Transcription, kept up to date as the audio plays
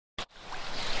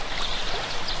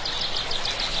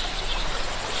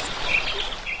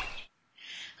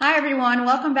Hi everyone,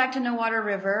 welcome back to No Water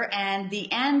River and the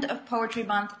end of Poetry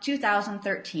Month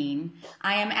 2013.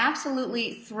 I am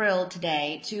absolutely thrilled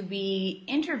today to be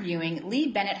interviewing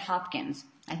Lee Bennett Hopkins.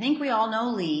 I think we all know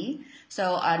Lee,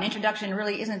 so an introduction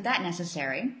really isn't that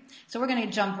necessary. So we're going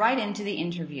to jump right into the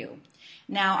interview.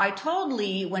 Now, I told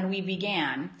Lee when we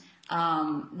began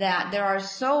that there are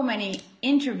so many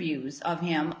interviews of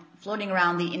him floating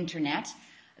around the internet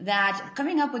that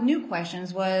coming up with new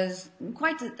questions was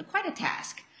quite a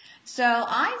task. So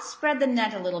I spread the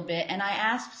net a little bit and I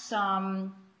asked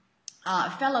some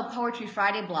fellow Poetry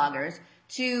Friday bloggers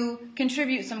to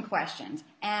contribute some questions,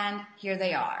 and here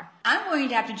they are. I'm going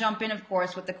to have to jump in, of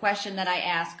course, with the question that I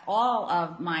ask all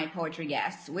of my poetry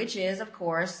guests, which is, of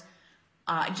course,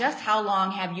 just how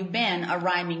long have you been a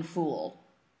rhyming fool?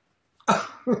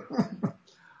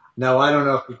 No, I don't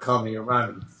know if you call me a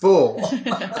rhyming fool.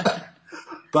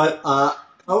 But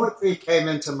poetry came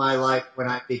into my life when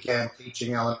I began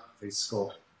teaching elementary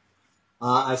school.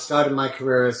 I started my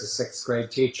career as a sixth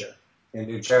grade teacher in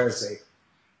New Jersey,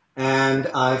 and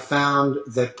I found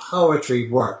that poetry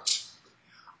worked.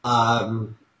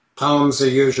 Poems are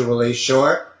usually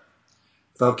short,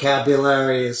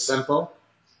 vocabulary is simple,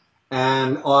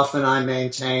 and often I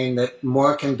maintain that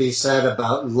more can be said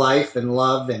about life and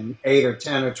love in 8 or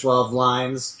 10 or 12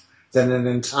 lines than an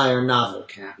entire novel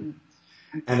can.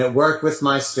 And it worked with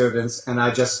my students, and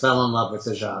I just fell in love with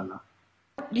the genre.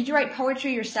 Did you write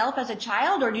poetry yourself as a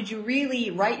child, or did you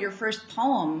really write your first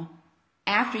poem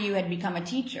after you had become a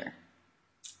teacher?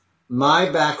 My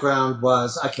background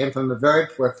was, I came from a very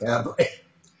poor family.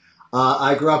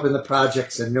 I grew up in the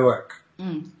projects in Newark,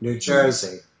 New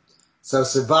Jersey. So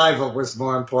survival was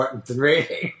more important than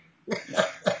reading.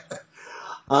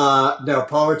 No,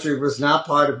 poetry was not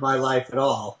part of my life at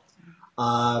all.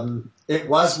 It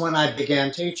was when I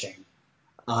began teaching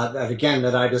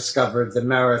that I discovered the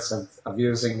merits of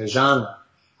using the genre.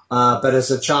 But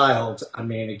as a child, I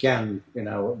mean, again, you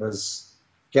know, it was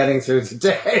getting through the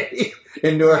day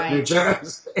in Newark, Right. New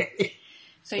Jersey.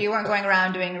 So you weren't going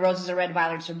around doing roses are red,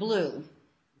 violets are blue.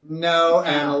 No,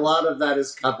 and a lot of that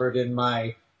is covered in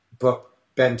my book,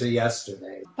 Been to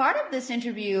Yesterday. Part of this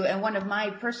interview and one of my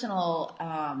personal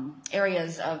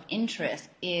areas of interest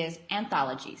is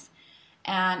anthologies.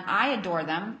 And I adore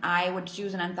them. I would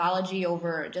choose an anthology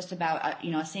over just about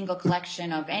a single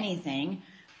collection of anything.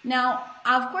 Now,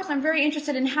 of course, I'm very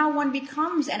interested in how one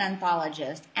becomes an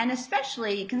anthologist, and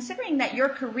especially considering that your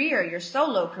career, your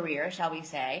solo career, shall we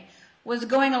say, was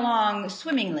going along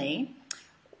swimmingly.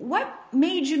 What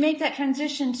made you make that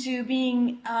transition to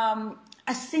being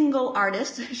a single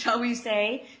artist, shall we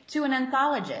say, to an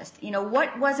anthologist? You know,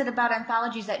 what was it about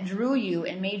anthologies that drew you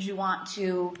and made you want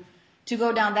to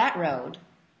go down that road?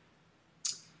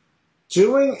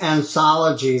 Doing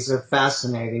anthologies are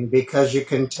fascinating because you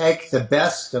can take the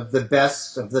best of the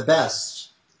best of the best.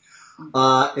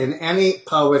 In any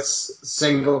poet's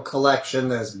single collection,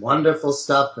 there's wonderful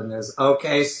stuff and there's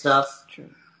okay stuff. True.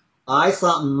 I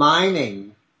thought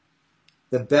mining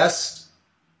the best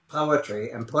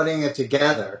poetry and putting it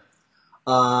together,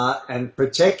 and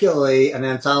particularly an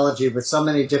anthology with so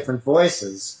many different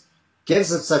voices,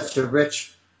 gives it such a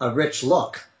rich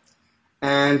look.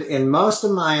 And in most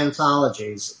of my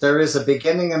anthologies, there is a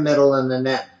beginning, a middle, and an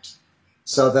end.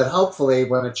 So that hopefully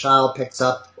when a child picks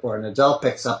up or an adult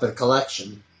picks up a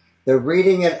collection, they're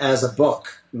reading it as a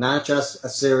book, not just a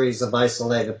series of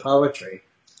isolated poetry.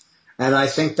 And I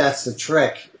think that's the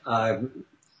trick,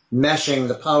 meshing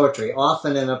the poetry.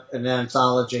 Often in an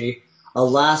anthology, a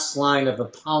last line of a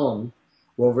poem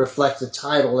will reflect the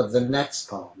title of the next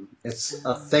poem. It's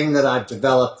a thing that I've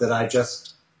developed that I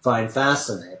just find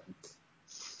fascinating.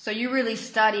 So you really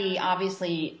study,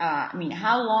 obviously,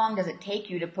 how long does it take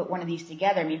you to put one of these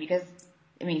together? Because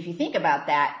if you think about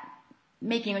that,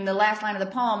 making the last line of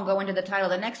the poem go into the title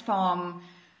of the next poem,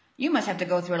 you must have to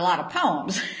go through a lot of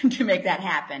poems to make that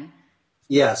happen.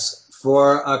 Yes.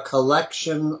 For a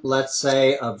collection, let's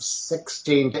say, of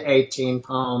 16 to 18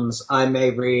 poems, I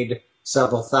may read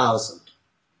several thousand,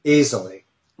 easily.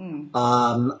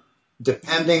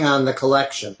 Depending on the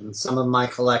collection. Some of my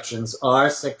collections are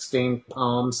 16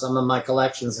 poems. Some of my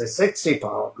collections are 60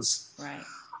 poems. Right.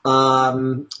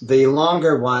 The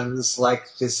longer ones, like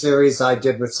the series I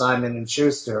did with Simon &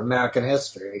 Schuster, American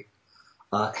History,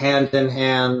 Hand in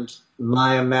Hand,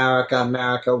 My America,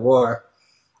 America War,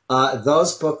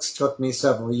 those books took me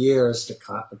several years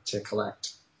to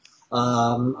collect.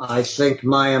 I think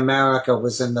My America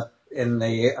was in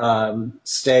the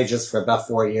stages for about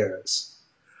 4 years.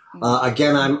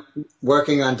 Again, I'm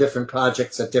working on different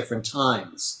projects at different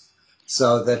times,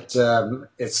 so that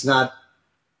it's not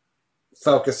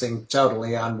focusing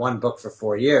totally on one book for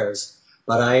 4 years.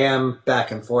 but I am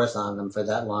back and forth on them for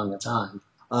that long a time.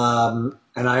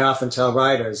 And I often tell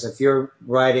writers, if you're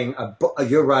writing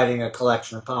a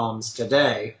collection of poems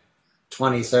today,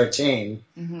 2013,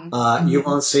 you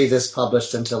won't see this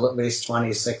published until at least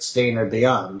 2016 or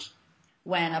beyond.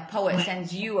 When a poet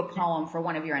sends you a poem for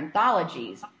one of your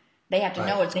anthologies, they have to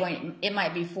know it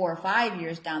might be 4 or 5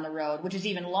 years down the road, which is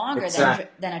even longer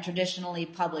than a traditionally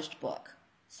published book.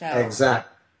 So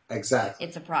Exactly.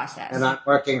 It's a process. And I'm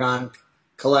working on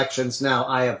collections now.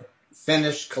 I have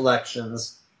finished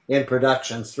collections in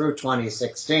production through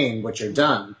 2016, which are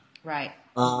done. Right.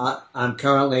 I'm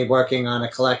currently working on a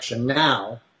collection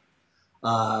now.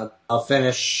 I'll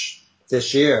finish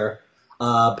this year.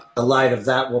 The light of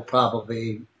that will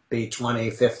probably be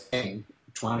 2015,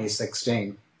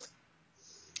 2016.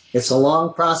 It's a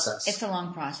long process. It's a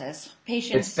long process.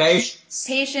 Patience. It's patience.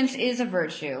 Patience is a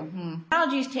virtue.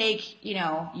 Anthologies take,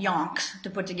 yonks to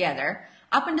put together.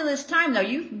 Up until this time, though,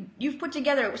 you've put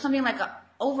together something like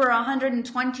over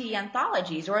 120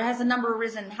 anthologies, or has the number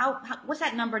risen? What's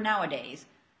that number nowadays?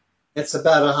 It's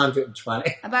about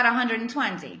 120. About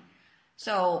 120.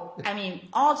 So,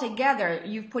 altogether,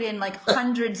 you've put in like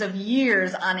hundreds of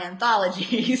years on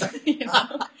anthologies, if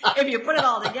you put it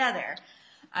all together.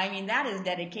 That is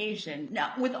dedication.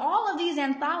 Now, with all of these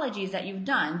anthologies that you've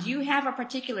done, do you have a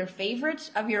particular favorite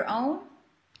of your own?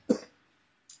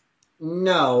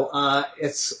 No,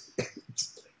 it's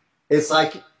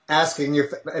like asking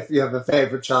if you have a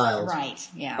favorite child. Right.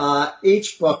 Yeah.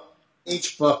 Each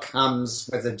book comes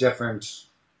with a different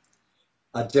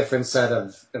set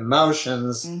of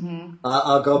emotions.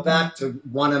 I'll go back to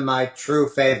one of my true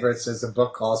favorites is a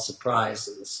book called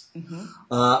Surprises,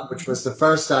 which was the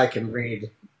first I can read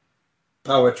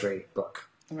poetry book.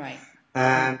 Right.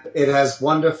 And it has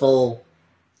wonderful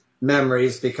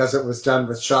memories because it was done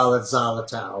with Charlotte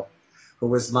Zolotow, who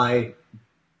was my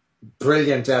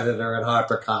brilliant editor at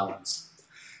HarperCollins.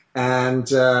 And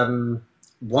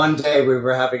one day we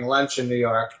were having lunch in New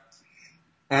York,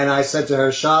 and I said to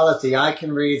her, Charlotte, the I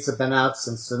Can Reads have been out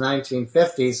since the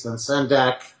 1950s when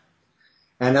Sendak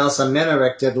and Elsa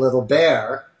Minerick did Little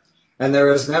Bear, and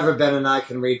there has never been an I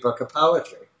Can Read book of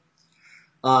poetry.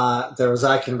 There was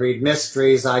I Can Read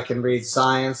Mysteries, I Can Read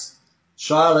Science.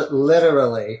 Charlotte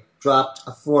literally dropped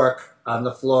a fork on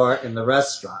the floor in the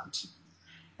restaurant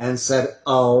and said,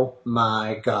 oh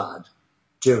my God,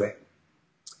 do it.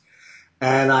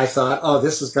 And I thought, oh,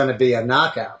 this is going to be a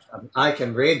knockout, an I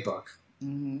Can Read book.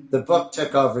 The book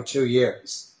took over 2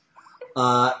 years.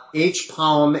 Each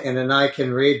poem in an I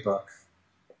Can Read book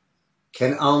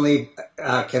can only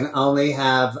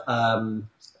have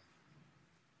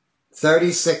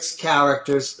 36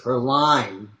 characters per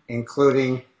line,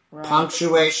 including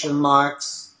punctuation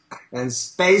marks and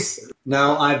spaces.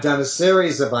 Now, I've done a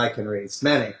series of I Can Reads,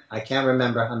 many. I can't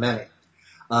remember how many.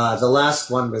 The last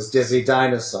one was Dizzy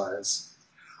Dinosaurs.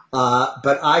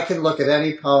 But I can look at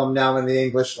any poem now in the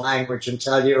English language and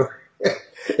tell you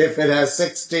if it has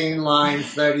 16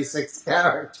 lines, 36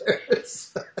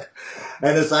 characters.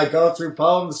 And as I go through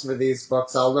poems for these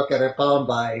books, I'll look at a poem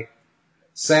by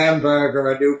Sandburg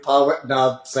or a new poet, and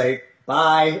I'll say,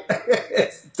 bye.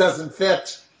 It doesn't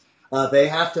fit. They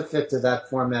have to fit to that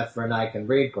format for an I Can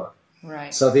Read book.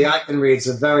 Right. So the I Can Reads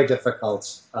are very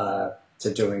difficult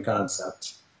to do in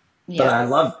concept. Yeah. But I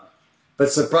love them.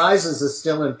 But Surprises is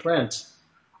still in print.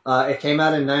 It came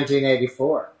out in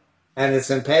 1984. And it's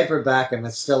in paperback, and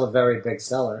it's still a very big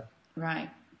seller. Right.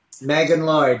 Megan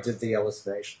Lloyd did the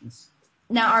illustrations.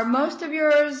 Now, are most of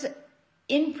yours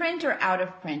in print or out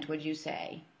of print, would you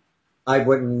say? I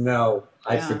wouldn't know.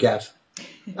 I forget.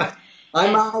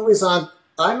 I'm always on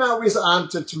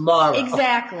to tomorrow.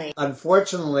 Exactly.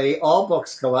 Unfortunately, all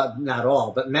books go out, not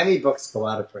all, but many books go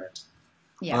out of print.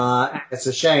 Yeah. It's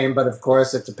a shame, but of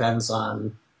course it depends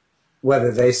on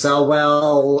whether they sell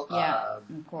well.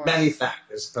 Of course. Many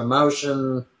factors.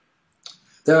 Promotion.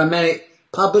 There are many.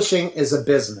 Publishing is a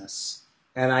business.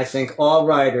 And I think all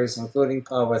writers, including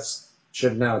poets,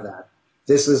 should know that.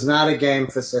 This is not a game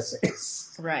for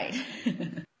sissies. Right.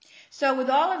 So with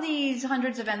all of these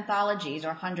hundreds of anthologies, or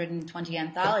 120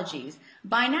 anthologies,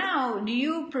 by now, do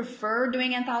you prefer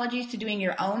doing anthologies to doing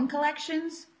your own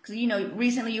collections? Because,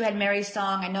 recently you had Mary's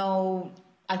Song.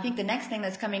 I think the next thing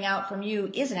that's coming out from you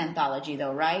is an anthology,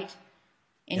 though, right?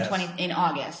 In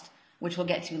August, which we'll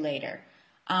get to later.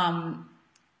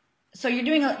 So you're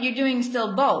doing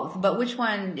still both, but which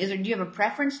one do you have a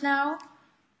preference now?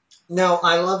 No,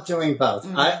 I love doing both.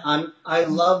 I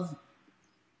love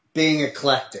being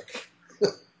eclectic.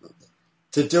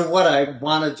 To do what I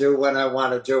want to do when I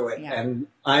want to do it. Yeah. And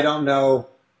I don't know,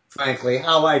 frankly,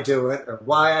 how I do it or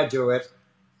why I do it.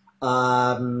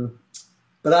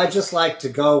 But I just like to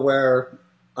go where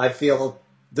I feel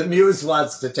the muse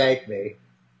wants to take me.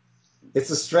 It's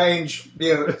a strange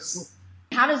muse.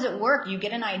 How does it work? You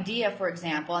get an idea, for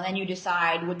example, and then you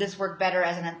decide, would this work better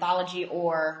as an anthology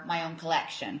or my own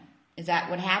collection? Is that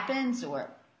what happens, or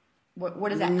what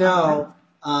does that come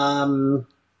from?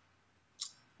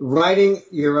 Writing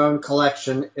your own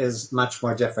collection is much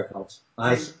more difficult,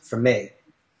 for me.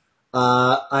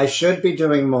 I should be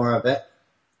doing more of it.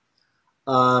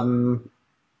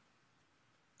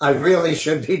 I really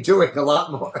should be doing a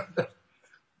lot more.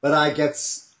 But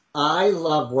I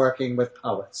love working with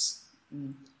poets.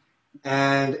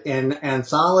 And in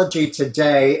anthology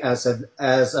today, as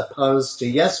opposed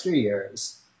to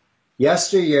yesteryears,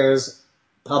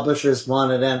 publishers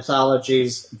wanted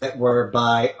anthologies that were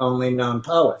by only known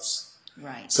poets.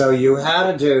 Right. So you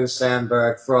had to do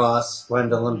Sandberg, Frost,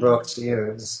 Gwendolyn Brooks,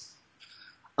 Hughes.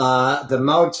 The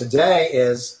mode today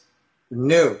is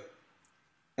new.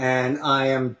 And I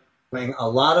am doing a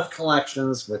lot of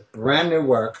collections with brand new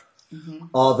work,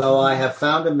 although I have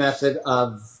found a method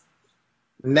of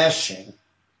meshing.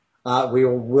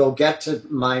 We'll get to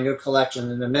my new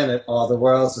collection in a minute, All the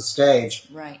World's a Stage.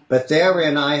 Right. But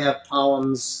therein I have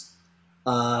poems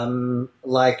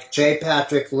like J.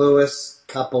 Patrick Lewis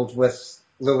coupled with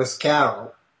Lewis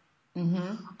Carroll.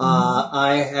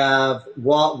 I have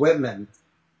Walt Whitman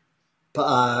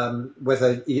with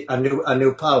a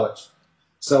new poet.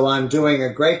 So I'm doing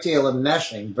a great deal of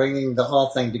meshing, bringing the whole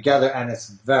thing together, and it's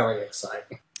very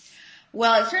exciting.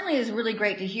 Well, it certainly is really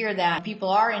great to hear that people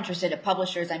are interested,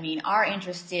 publishers, are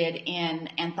interested in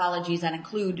anthologies that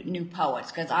include new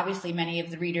poets, because obviously many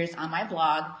of the readers on my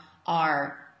blog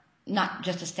are not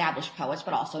just established poets,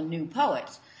 but also new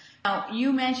poets. Now,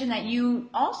 you mentioned that you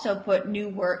also put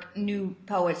new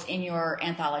poets in your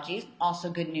anthologies,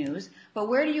 also good news. But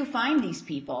where do you find these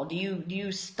people? Do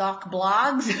you stalk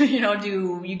blogs?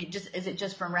 Is it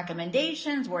just from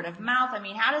recommendations, word of mouth?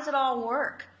 How does it all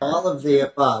work? All of the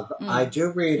above. I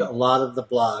do read a lot of the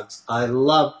blogs. I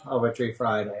love Poetry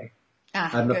Friday.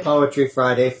 I'm a Poetry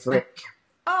Friday freak.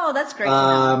 Oh, that's great.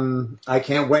 I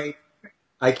can't wait.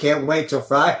 I can't wait till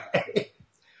Friday.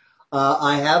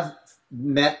 I have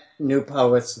met new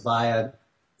poets via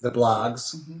the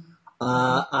blogs.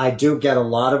 I do get a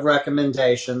lot of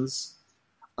recommendations.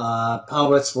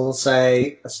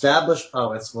 Established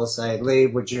poets will say, Lee,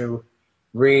 would you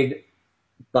read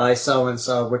by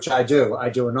so-and-so, which I do. I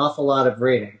do an awful lot of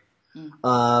reading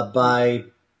by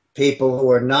people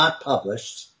who are not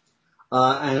published.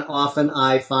 And often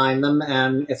I find them,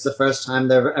 and it's the first time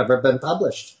they've ever been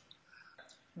published.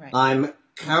 Right. I'm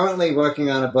currently working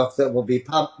on a book that will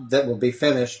be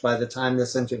finished by the time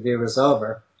this interview is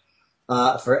over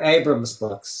for Abrams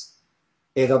Books.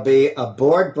 It'll be a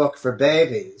board book for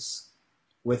babies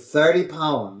with 30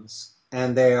 poems,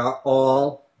 and they are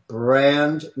all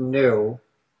brand new,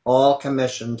 all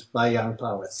commissioned by young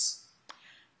poets.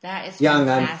 That is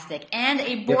fantastic. And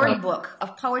a board book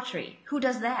of poetry. Who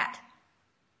does that?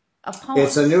 Of poems.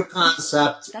 It's a new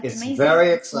concept. That's it's amazing.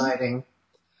 Very exciting.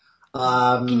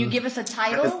 Can you give us a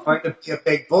title? It's going to be a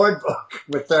big board book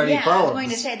with 30 poems. I was going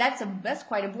to say, that's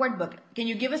quite a board book. Can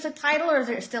you give us a title, or is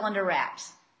it still under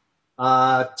wraps?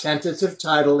 Tentative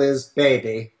title is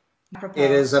Baby.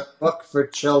 It is a book for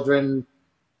children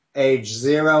age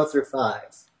 0 through 5.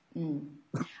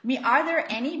 Are there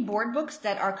any board books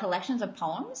that are collections of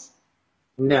poems?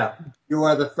 No. You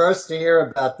are the first to hear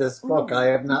about this book. I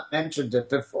have not mentioned it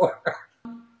before.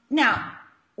 Now,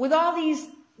 with all these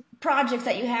projects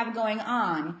that you have going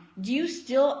on, do you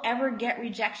still ever get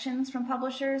rejections from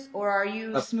publishers, or are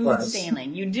you smooth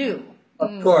sailing? You do.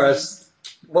 Of course.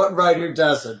 What writer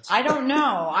doesn't? I don't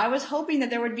know. I was hoping that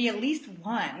there would be at least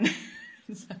one.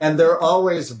 And they're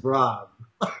always wrong.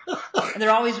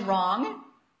 They're always wrong?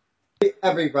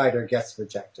 Every writer gets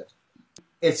rejected.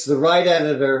 It's the right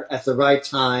editor at the right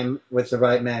time with the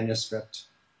right manuscript.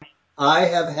 I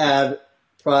have had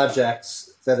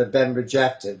projects that have been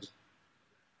rejected,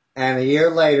 and a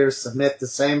year later submit the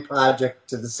same project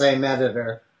to the same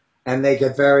editor, and they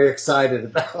get very excited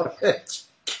about it.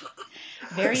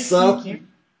 Very sneaky.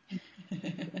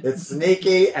 It's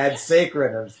sneaky and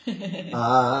secretive.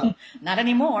 Not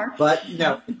anymore. But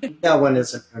no one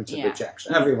is immune to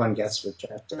rejection. Everyone gets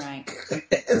rejected. Right.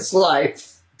 It's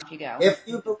life. Off you go. If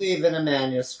you believe in a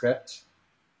manuscript,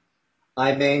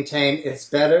 I maintain it's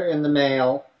better in the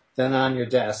mail than on your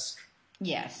desk.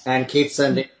 Yes. And keep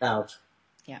sending it out.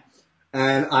 Yeah.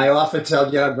 And I often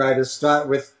tell young writers, start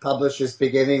with publishers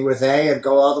beginning with A and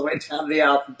go all the way down the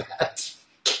alphabet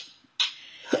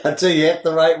until you hit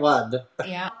the right one.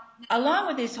 Yeah. Along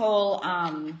with this whole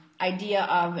idea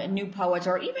of new poets,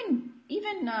 or even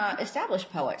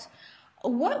established poets,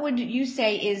 What would you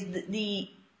say is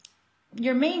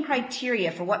your main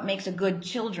criteria for what makes a good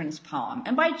children's poem?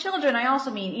 And by children, I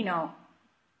also mean, I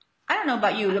don't know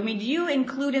about you. I mean, do you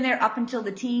include in there up until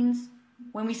the teens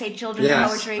when we say children's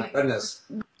poetry? Yes, my goodness.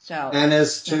 So, and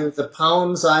as to the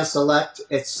poems I select,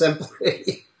 it's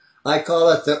simply, I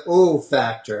call it the ooh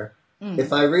factor.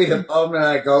 If I read a poem and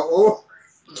I go, ooh,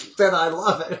 then I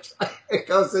love it. It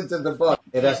goes into the book.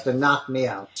 It has to knock me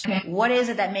out. What is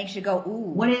it that makes you go,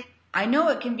 ooh? I know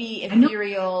it can be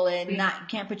ethereal and you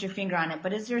can't put your finger on it,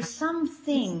 but is there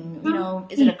something,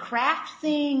 is it a craft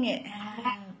thing?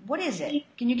 What is it?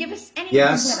 Can you give us any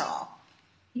hints at all?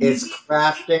 It's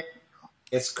crafting.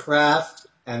 It's craft,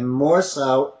 and more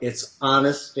so, it's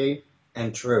honesty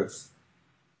and truth.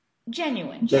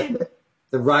 Genuine.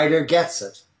 The writer gets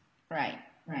it. Right.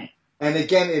 And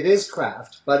again, it is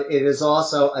craft, but it is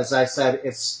also, as I said,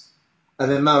 it's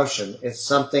an emotion. It's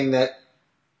something that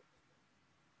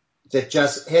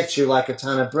just hits you like a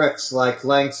ton of bricks, like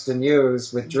Langston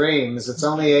Hughes with Dreams. It's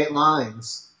only 8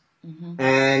 lines.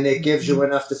 And it gives you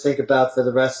enough to think about for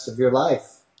the rest of your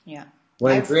life. Yeah.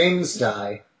 When dreams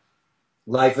die,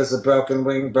 life is a broken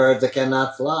winged bird that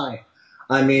cannot fly.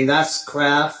 I mean, that's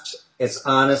craft, it's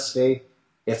honesty,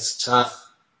 it's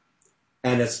tough,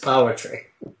 and it's poetry.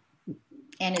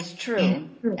 And it's true,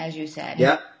 as you said.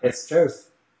 Yep, it's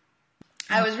truth.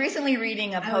 I was recently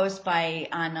reading a post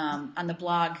on the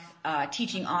blog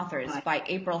Teaching Authors by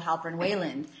April Halpern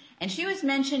Wayland, and she was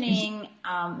mentioning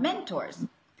mentors.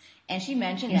 And she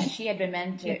mentioned that she had been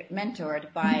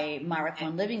mentored by Myra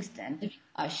Cohn Livingston.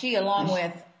 She, along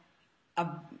with a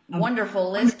wonderful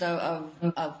list of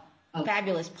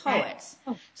fabulous poets.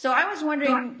 So I was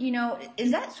wondering,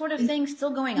 is that sort of thing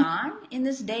still going on in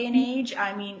this day and age?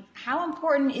 I mean, how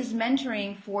important is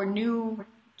mentoring for new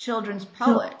children's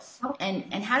poets?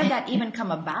 And how did that even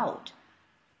come about,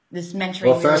 this mentoring relationship?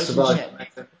 Well, first of all,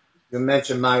 you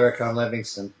mentioned Myra Cohn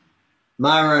Livingston.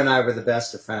 Myra and I were the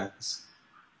best of friends.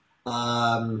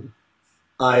 I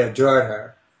adored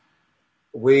her.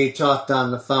 We talked on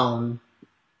the phone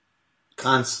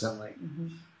constantly.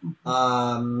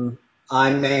 I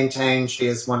maintain she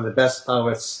is one of the best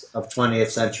poets of 20th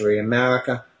century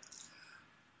America.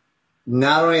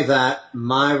 Not only that,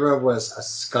 Myra was a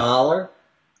scholar.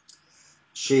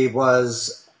 She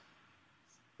was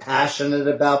passionate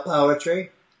about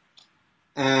poetry.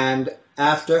 And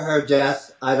after her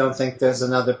death, I don't think there's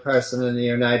another person in the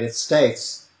United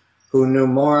States who knew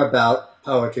more about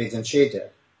poetry than she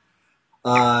did.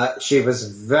 She was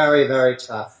very, very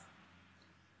tough,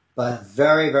 but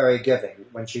very, very giving.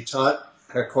 When she taught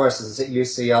her courses at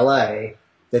UCLA,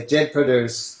 that did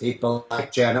produce people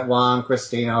like Janet Wong,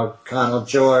 Christina O'Connell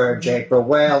George, April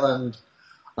Wayland,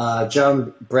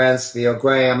 Joan Bransfield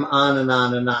Graham, on and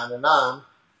on and on and on.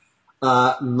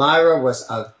 Myra was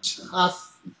a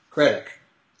tough critic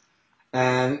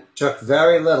and took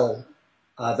very little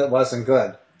that wasn't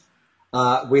good.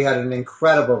 We had an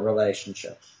incredible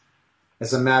relationship.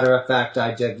 As a matter of fact,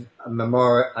 I took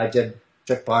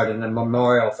part in a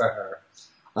memorial for her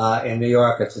in New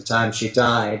York at the time she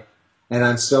died, and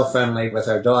I'm still friendly with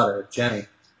her daughter, Jenny.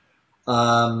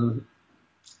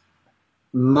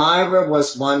 Myra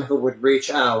was one who would reach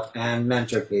out and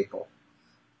mentor people.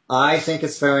 I think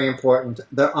it's very important.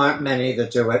 There aren't many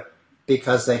that do it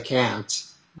because they can't.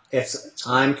 It's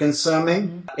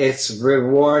time-consuming. It's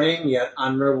rewarding, yet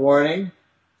unrewarding.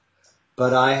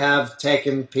 But I have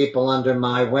taken people under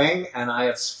my wing, and I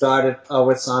have started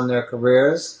poets on their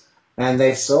careers, and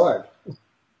they soared.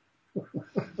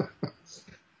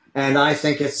 And I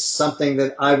think it's something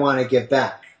that I want to give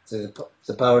back to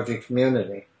the poetry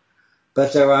community.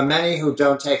 But there are many who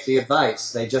don't take the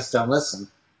advice. They just don't listen.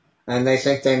 And they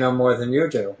think they know more than you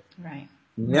do. Right.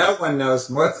 No one knows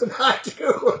more than I do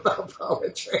about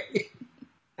poetry.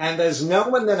 And there's no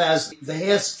one that has the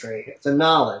history, the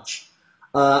knowledge.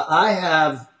 I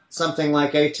have something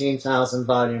like 18,000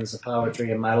 volumes of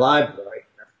poetry in my library,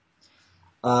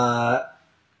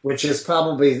 which is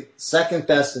probably second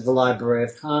best at the Library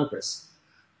of Congress.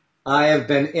 I have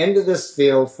been into this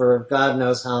field for God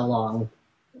knows how long,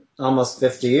 almost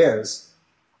 50 years.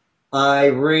 I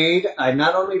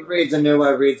not only read the new, I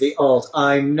read the old.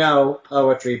 I know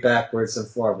poetry backwards and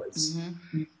forwards.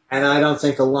 And I don't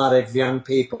think a lot of young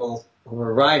people who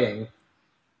are writing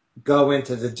go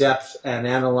into the depth and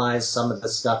analyze some of the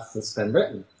stuff that's been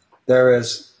written. There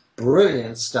is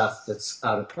brilliant stuff that's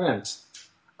out of print.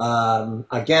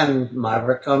 Again,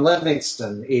 Myra Cohn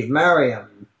Livingston, Eve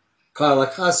Merriam, Carla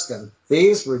Cuskin,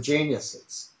 these were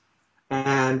geniuses.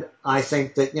 And I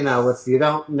think that, if you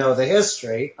don't know the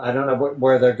history, I don't know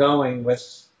where they're going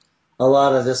with a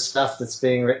lot of this stuff that's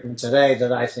being written today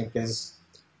that I think is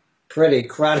pretty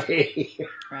cruddy.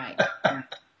 Right.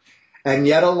 And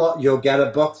yet you'll get a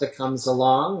book that comes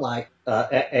along, like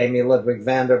Amy Ludwig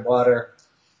van der Water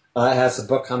has a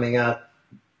book coming out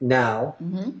now,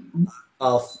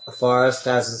 A Forest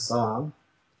Has a Song,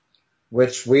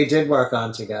 which we did work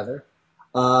on together.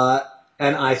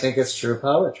 And I think it's true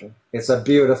poetry. It's a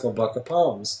beautiful book of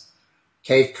poems.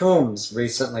 Kate Coombs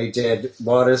recently did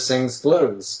Water Sings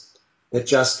Blues. It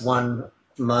just won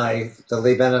the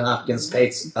Lee Bennett Hopkins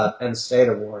Penn State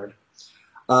Award.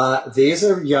 These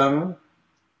are young,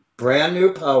 brand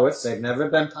new poets. They've never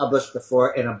been published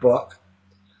before in a book.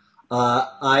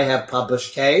 I have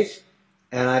published Kate,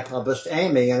 and I published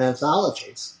Amy in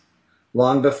anthologies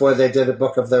long before they did a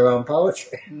book of their own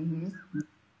poetry.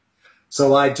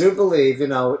 So I do believe,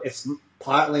 it's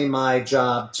partly my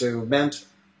job to mentor,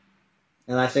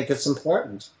 and I think it's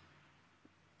important.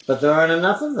 But there aren't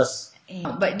enough of us.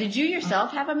 But did you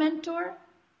yourself have a mentor?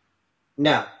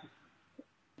 No.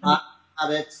 I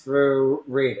got it through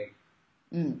reading,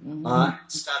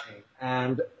 studying.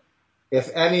 And if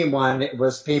anyone, it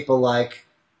was people like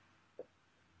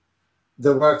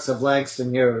the works of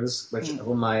Langston Hughes,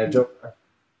 whom I adore,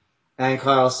 and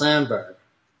Carl Sandburg.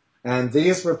 And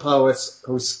these were poets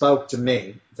who spoke to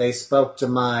me. They spoke to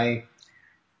my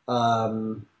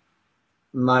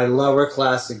my lower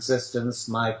class existence,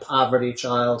 my poverty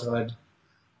childhood.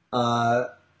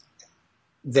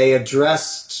 They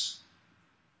addressed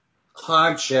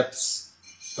hardships,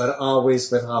 but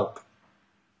always with hope.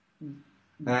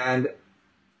 And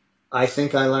I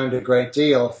think I learned a great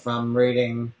deal from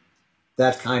reading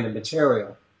that kind of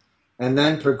material. And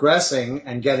then progressing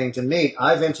and getting to meet,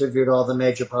 I've interviewed all the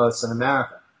major poets in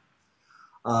America.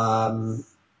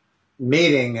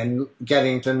 Meeting and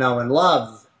getting to know and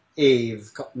love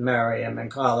Eve, Miriam,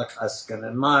 and Carla Cuskin,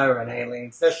 and Myra, and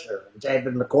Aileen Fisher, and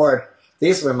David McCord.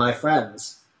 These were my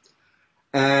friends.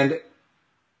 And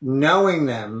knowing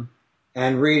them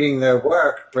and reading their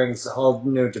work brings a whole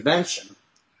new dimension.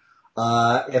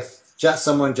 If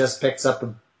someone just picks up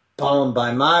a poem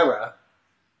by Myra,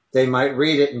 they might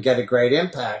read it and get a great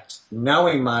impact.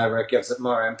 Knowing Myra gives it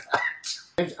more impact.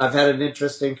 I've had an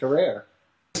interesting career.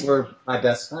 These were my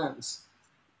best friends.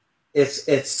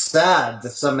 It's sad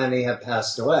that so many have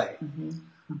passed away.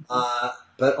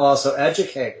 But also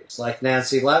educators like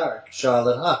Nancy Larrick,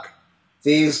 Charlotte Huck.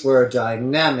 These were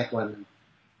dynamic women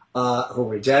who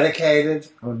were dedicated,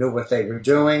 who knew what they were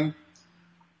doing.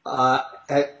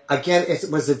 Again,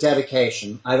 it was a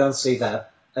dedication. I don't see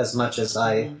that as much as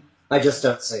I just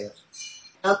don't see it.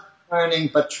 Not learning,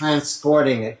 but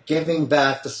transporting it, giving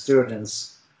back to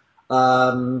students,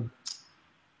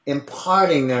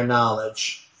 imparting their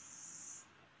knowledge.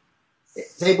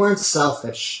 They weren't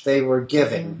selfish. They were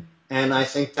giving. And I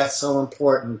think that's so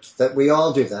important that we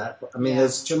all do that. I mean,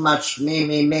 there's too much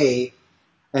me,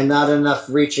 and not enough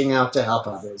reaching out to help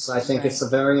others. I think it's a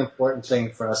very important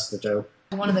thing for us to do.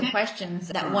 One of the questions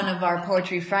that one of our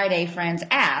Poetry Friday friends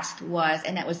asked was,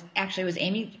 and that was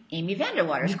Amy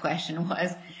Vanderwater's question,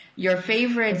 was your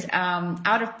favorite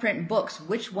out-of-print books.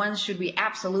 Which ones should we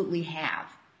absolutely have?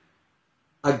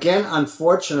 Again,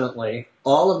 unfortunately,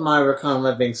 all of Myra Cohn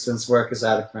Livingston's work is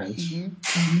out of print.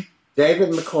 David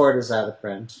McCord is out of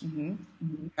print.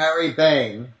 Harry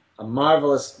Bain, a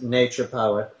marvelous nature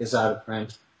poet, is out of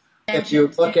print. If you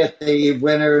look at the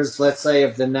winners, let's say,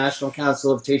 of the National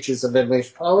Council of Teachers of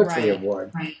English Poetry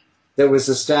Award, that was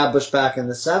established back in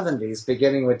the 70s,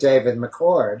 beginning with David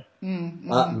McCord,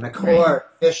 McCord,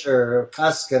 Fisher,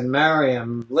 Cuskin,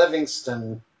 Merriam,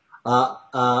 Livingston,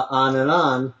 on and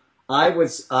on, I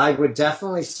would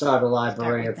definitely start a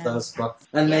library of those books,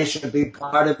 and they should be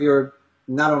part of your,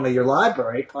 not only your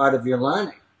library, part of your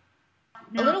learning.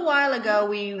 A little while ago,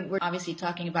 we were obviously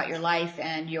talking about your life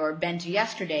and your Ben to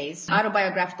Yesterday's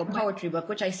autobiographical poetry book,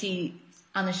 which I see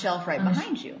on the shelf right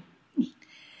behind you.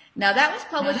 Now, that was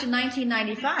published in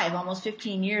 1995, almost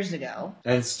 15 years ago.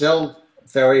 And still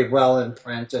very well in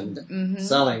print and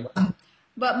selling well.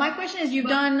 But my question is, you've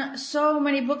done so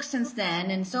many books since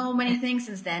then and so many things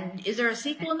since then. Is there a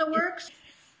sequel in the works?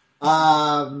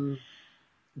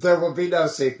 There will be no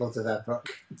sequel to that book.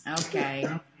 Okay.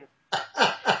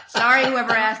 Sorry,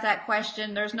 whoever asked that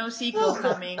question. There's no sequel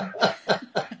coming.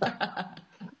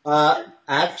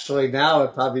 Actually, now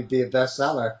it'd probably be a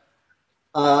bestseller.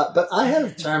 But I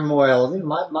had turmoil.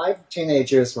 My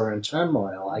teenage years were in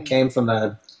turmoil. I came from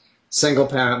a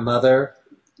single-parent mother.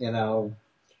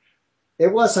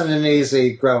 It wasn't an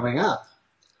easy growing up.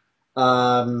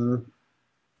 But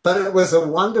it was a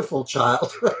wonderful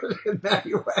childhood in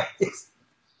many ways.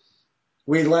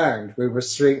 We learned. We were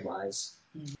streetwise.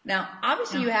 Now,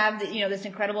 obviously, you have this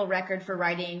incredible record for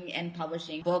writing and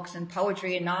publishing books and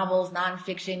poetry and novels,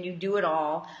 nonfiction. You do it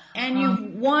all, and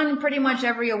you've won pretty much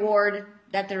every award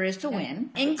that there is to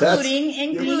win,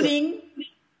 including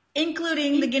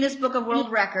the Guinness Book of World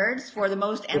Records for the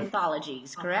most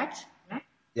anthologies. Correct?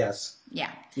 Yes.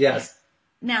 Yeah. Yes.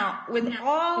 Now, with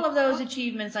all of those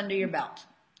achievements under your belt,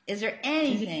 is there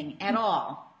anything at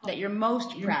all that you're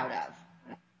most proud of?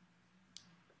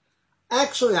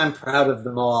 Actually, I'm proud of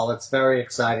them all. It's very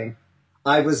exciting.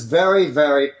 I was very,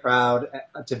 very proud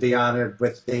to be honored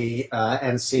with the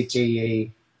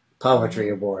NCTE Poetry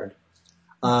Award,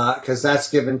 because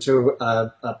that's given to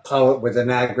a poet with an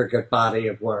aggregate body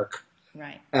of work.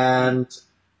 Right. And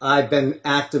I've been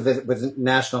active with the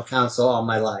National Council all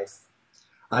my life.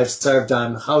 I've served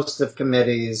on a host of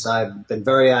committees. I've been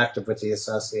very active with the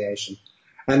association.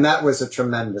 And that was a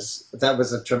tremendous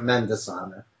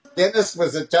honor. Guinness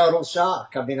was a total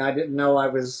shock. I mean, I didn't know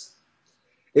it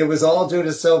was all due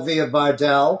to Sylvia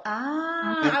Bardell.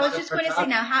 I was just going to say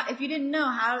now, if you didn't know,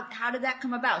 how did that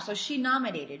come about? So she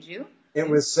nominated you. It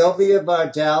was Sylvia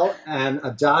Bardell and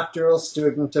a doctoral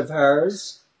student of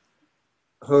hers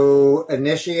who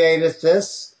initiated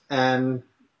this and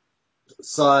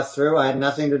saw it through. I had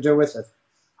nothing to do with it.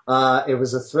 It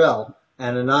was a thrill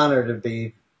and an honor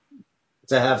to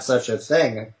have such a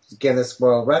thing. Guinness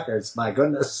World Records, my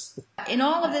goodness. In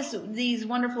all of these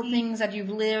wonderful things that you've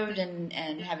lived and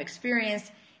have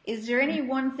experienced, is there any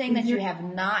one thing that you have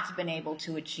not been able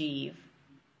to achieve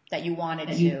that you wanted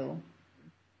to?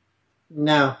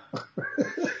 No.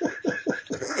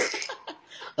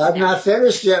 I'm not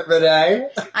finished yet, Renee.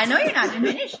 I know you're not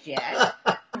finished yet.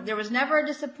 There was never a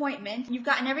disappointment. You've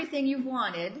gotten everything you've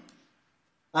wanted.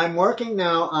 I'm working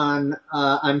now on,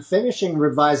 I'm finishing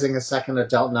revising a second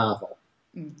adult novel.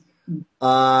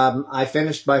 I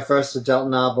finished my first adult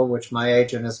novel, which my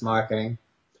agent is marketing.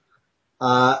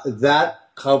 That,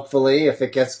 hopefully, if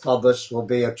it gets published, will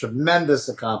be a tremendous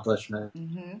accomplishment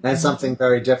and something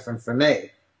very different for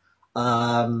me.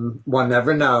 One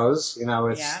never knows,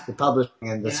 it's the publishing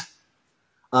industry.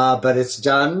 But it's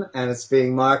done, and it's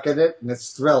being marketed, and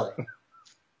it's thrilling.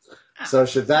 So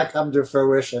should that come to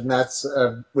fruition, that's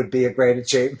would be a great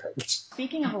achievement.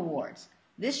 Speaking of awards,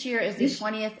 this year is the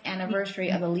 20th anniversary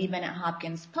of the Lee Bennett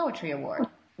Hopkins Poetry Award,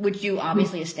 which you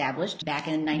obviously established back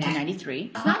in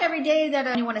 1993. It's not every day that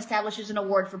anyone establishes an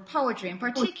award for poetry in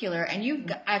particular, and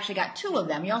you've actually got two of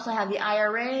them. You also have the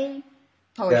IRA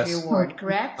Poetry Award,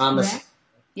 correct?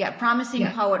 Promising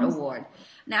Poet Award.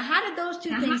 Now, how did those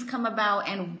two things come about,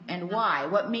 and why?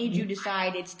 What made you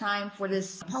decide it's time for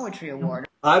this poetry award?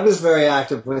 I was very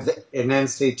active in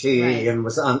NCTE and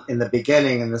was in the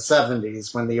beginning in the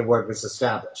 70s when the award was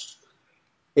established.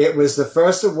 It was the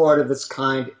first award of its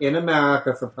kind in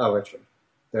America for poetry.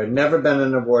 There had never been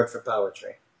an award for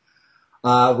poetry.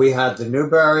 We had the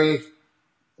Newbery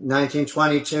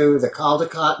 1922, the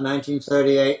Caldecott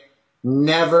 1938,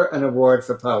 never an award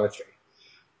for poetry.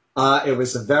 It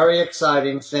was a very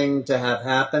exciting thing to have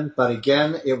happen, but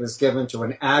again, it was given to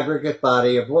an aggregate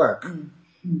body of work.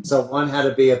 So one had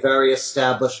to be a very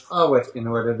established poet in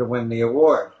order to win the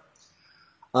award.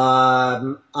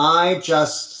 I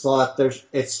just thought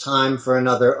it's time for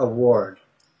another award.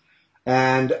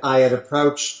 And I had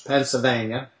approached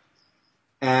Pennsylvania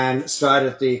and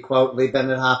started the, quote, Lee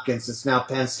Bennett Hopkins, it's now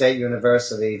Penn State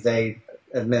University, they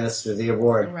administer the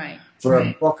award for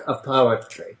a book of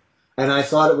poetry. And I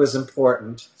thought it was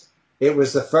important. It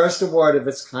was the first award of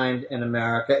its kind in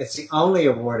America. It's the only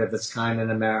award of its kind in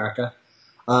America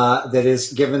that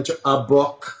is given to a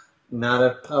book, not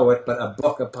a poet, but a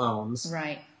book of poems.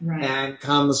 And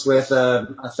comes with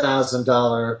a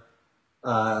 $1,000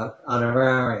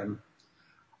 honorarium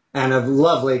and a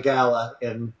lovely gala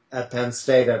at Penn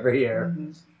State every year.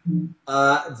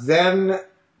 Then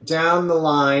down the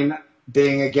line,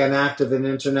 being again active in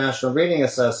International Reading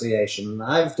Association,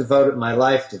 I've devoted my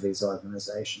life to these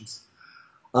organizations.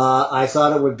 I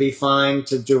thought it would be fine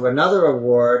to do another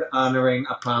award honoring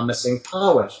a promising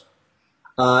poet.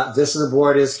 This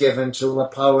award is given to a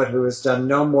poet who has done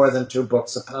no more than 2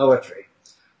 books of poetry.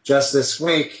 Just this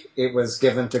week, it was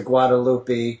given to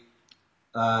Guadalupe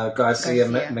Garcia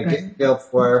McGill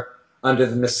for Under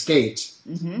the Mesquite.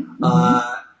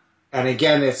 And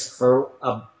again, it's for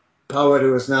a poet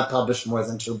who has not published more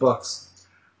than 2 books.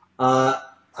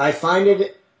 I find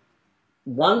it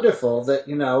wonderful that,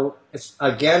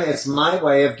 it's my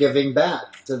way of giving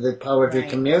back to the poetry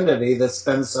community that's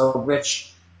been so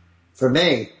rich for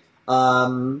me.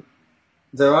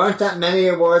 There aren't that many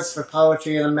awards for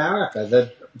poetry in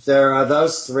America. There are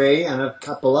those 3 and a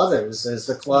couple others. There's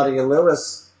the Claudia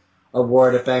Lewis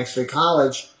Award at Bank Street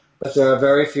College, but there are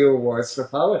very few awards for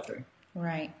poetry.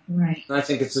 Right. And I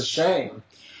think it's a shame.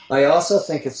 I also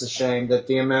think it's a shame that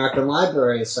the American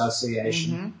Library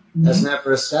Association has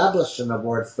never established an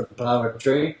award for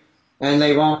poetry, and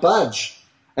they won't budge.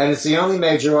 And it's the only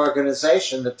major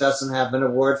organization that doesn't have an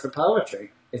award for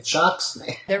poetry. It shocks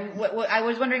me. I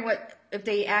was wondering if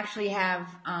they actually have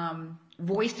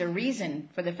voiced a reason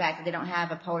for the fact that they don't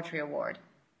have a poetry award.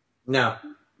 No.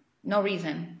 No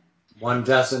reason. One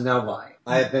doesn't know why.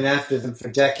 I have been after them for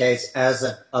decades, as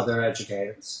have other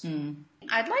educators.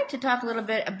 I'd like to talk a little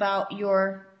bit about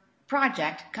your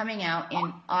project coming out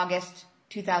in August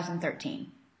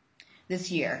 2013,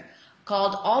 this year,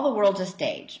 called All the World's a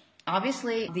Stage.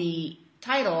 Obviously, the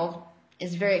title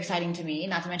is very exciting to me,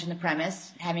 not to mention the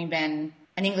premise, having been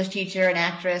an English teacher, an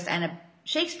actress, and a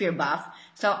Shakespeare buff.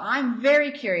 So I'm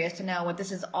very curious to know what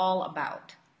this is all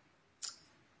about.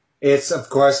 It's, of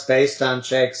course, based on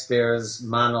Shakespeare's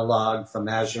monologue from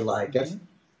As You Like It.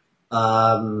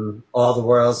 All the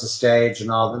world's a stage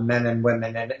and all the men and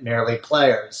women in it merely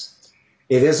players.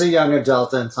 It is a young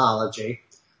adult anthology.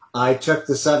 I took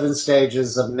the 7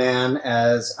 stages of man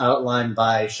as outlined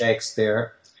by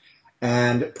Shakespeare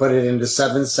and put it into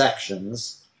 7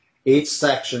 sections. Each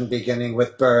section, beginning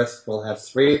with birth, will have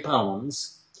 3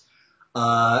 poems,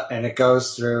 and it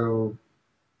goes through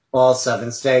all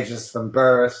 7 stages, from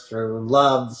birth, through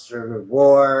love, through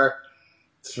war,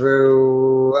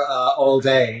 through old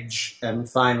age, and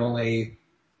finally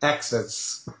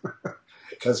exits,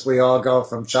 because we all go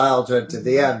from childhood to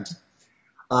the end.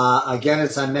 Again,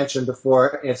 as I mentioned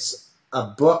before, it's a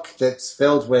book that's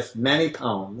filled with many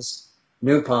poems,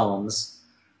 new poems,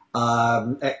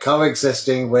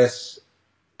 coexisting with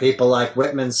people like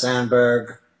Whitman,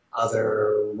 Sandburg,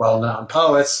 other well-known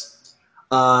poets,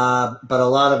 but a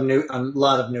lot of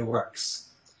new works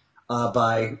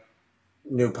by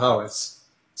new poets.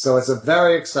 So it's a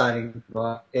very exciting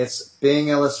book. It's being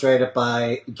illustrated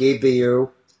by Guy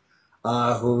Biou,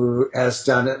 who has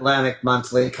done Atlantic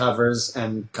Monthly covers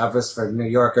and covers for New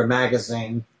Yorker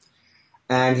magazine.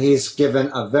 And he's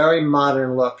given a very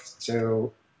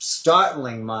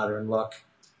startling modern look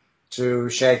to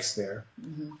Shakespeare.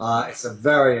 It's a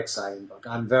very exciting book.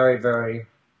 I'm very, very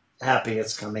happy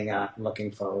it's coming out and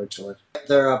looking forward to it.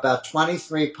 There are about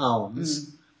 23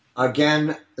 poems,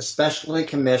 again, especially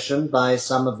commissioned by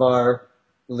some of our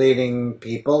leading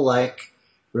people like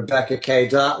Rebecca K.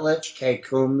 Dotledge. Kay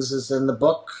Coombs is in the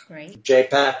book. Great. J.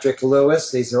 Patrick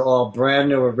Lewis. These are all brand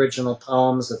new original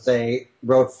poems that they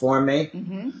wrote for me.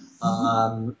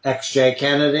 X.J.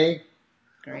 Kennedy.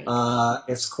 Great.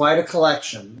 It's quite a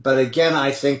collection. But again,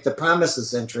 I think the premise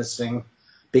is interesting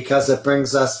because it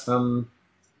brings us from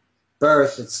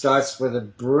birth. It starts with a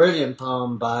brilliant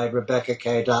poem by Rebecca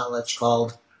K. Dotledge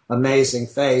called Amazing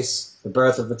Face, The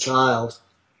Birth of a Child,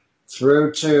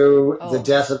 through to the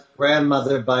death of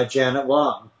grandmother by Janet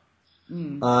Wong.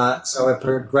 So it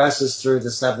progresses through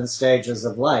the 7 stages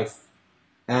of life.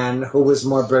 And who was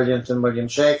more brilliant than William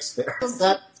Shakespeare?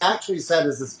 That actually said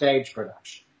as a stage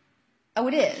production. Oh,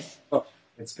 it is?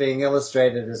 It's being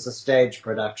illustrated as a stage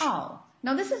production. Oh.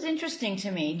 Now, this is interesting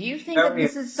to me. Do you think that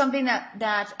this is something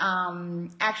that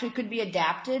actually could be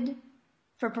adapted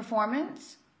for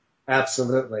performance?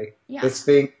 Absolutely. Yeah. It's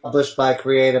being published by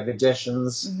Creative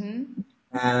Editions,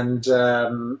 and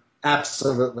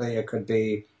absolutely it could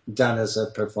be done as a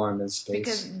performance piece.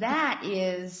 Because that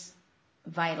is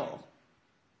vital.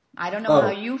 I don't know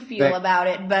how you feel about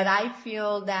it, but I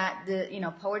feel that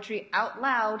poetry out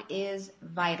loud is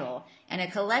vital. And a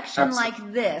collection like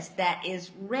this that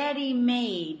is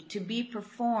ready-made to be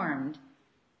performed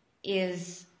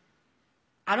is,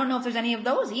 I don't know if there's any of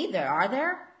those either, are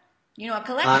there? A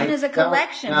collection is a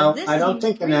collection. No, I don't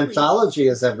think an anthology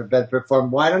has ever been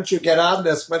performed. Why don't you get on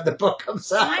this when the book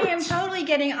comes out? I am totally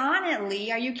getting on it,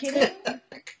 Lee. Are you kidding?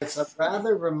 It's a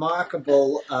rather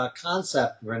remarkable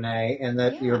concept, Renee, in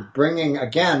that you're bringing,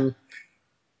 again,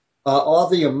 all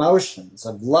the emotions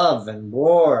of love and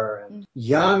war and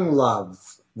young love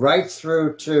right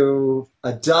through to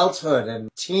adulthood and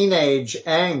teenage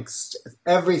angst.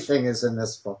 Everything is in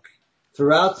this book.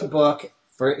 Throughout the book,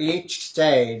 for each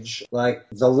stage, like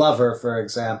The Lover, for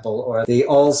example, or The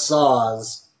Old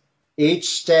Saws, each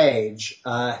stage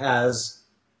has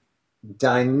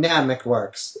dynamic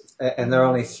works, and there are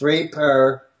only 3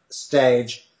 per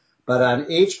stage, but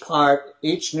on each part,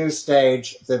 each new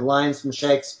stage, the lines from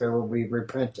Shakespeare will be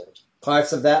reprinted.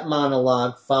 Parts of that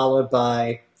monologue followed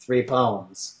by 3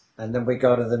 poems, and then we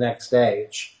go to the next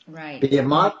stage. Right. Be a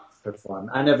mock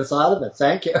perform. I never thought of it.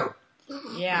 Thank you.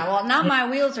 Yeah, well, now my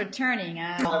wheels are turning.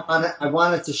 I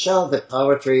wanted to show that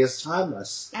poetry is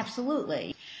timeless.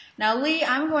 Absolutely. Now, Lee,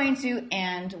 I'm going to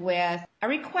end with a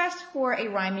request for a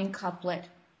rhyming couplet.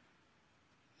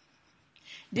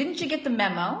 Didn't you get the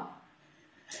memo?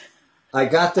 I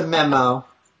got the memo.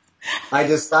 I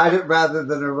decided rather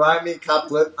than a rhyming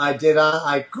couplet, I did a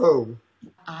haiku.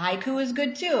 A haiku is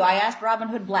good too. I asked Robin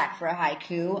Hood Black for a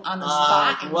haiku on the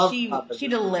spot, and she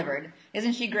delivered.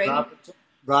 Isn't she great?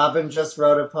 Robin just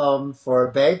wrote a poem for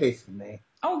a baby for me.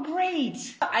 Oh,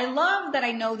 great. I love that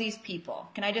I know these people.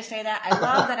 Can I just say that? I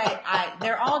love that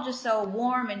they're all just so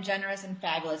warm and generous and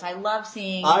fabulous. I love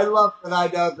seeing... I love that I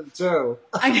know them too.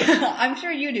 I'm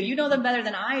sure you do. You know them better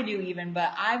than I do even,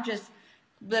 but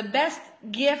the best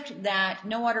gift that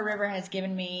No Water River has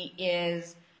given me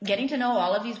is getting to know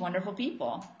all of these wonderful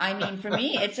people. I mean, for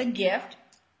me, it's a gift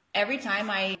every time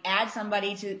I add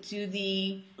somebody to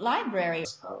the library.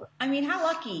 I mean, how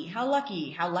lucky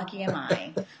am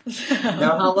I?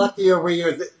 Now, how lucky are we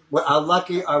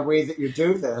that you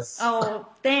do this? Oh,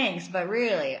 thanks, but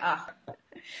really.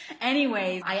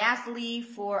 Anyways, I asked Lee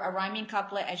for a rhyming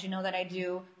couplet, as you know that I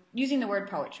do, using the word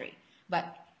poetry.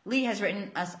 But Lee has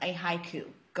written us a haiku.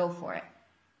 Go for it.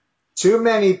 Too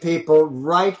many people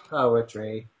write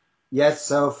poetry, yet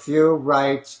so few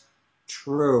write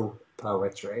true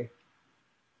poetry.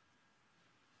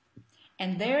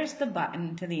 And there's the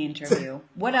button to the interview.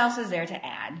 What else is there to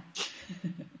add?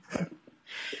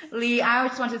 Lee, I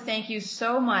just want to thank you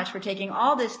so much for taking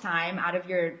all this time out of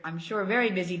your, I'm sure, very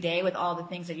busy day with all the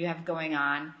things that you have going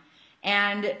on,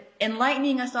 and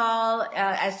enlightening us all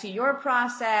as to your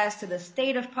process, to the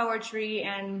state of poetry,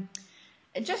 and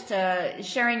just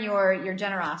sharing your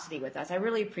generosity with us. I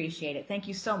really appreciate it. Thank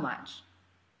you so much.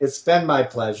 It's been my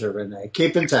pleasure, Renee.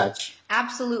 Keep in touch.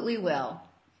 Absolutely will.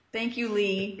 Thank you,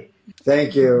 Lee.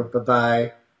 Thank you.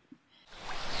 Bye-bye.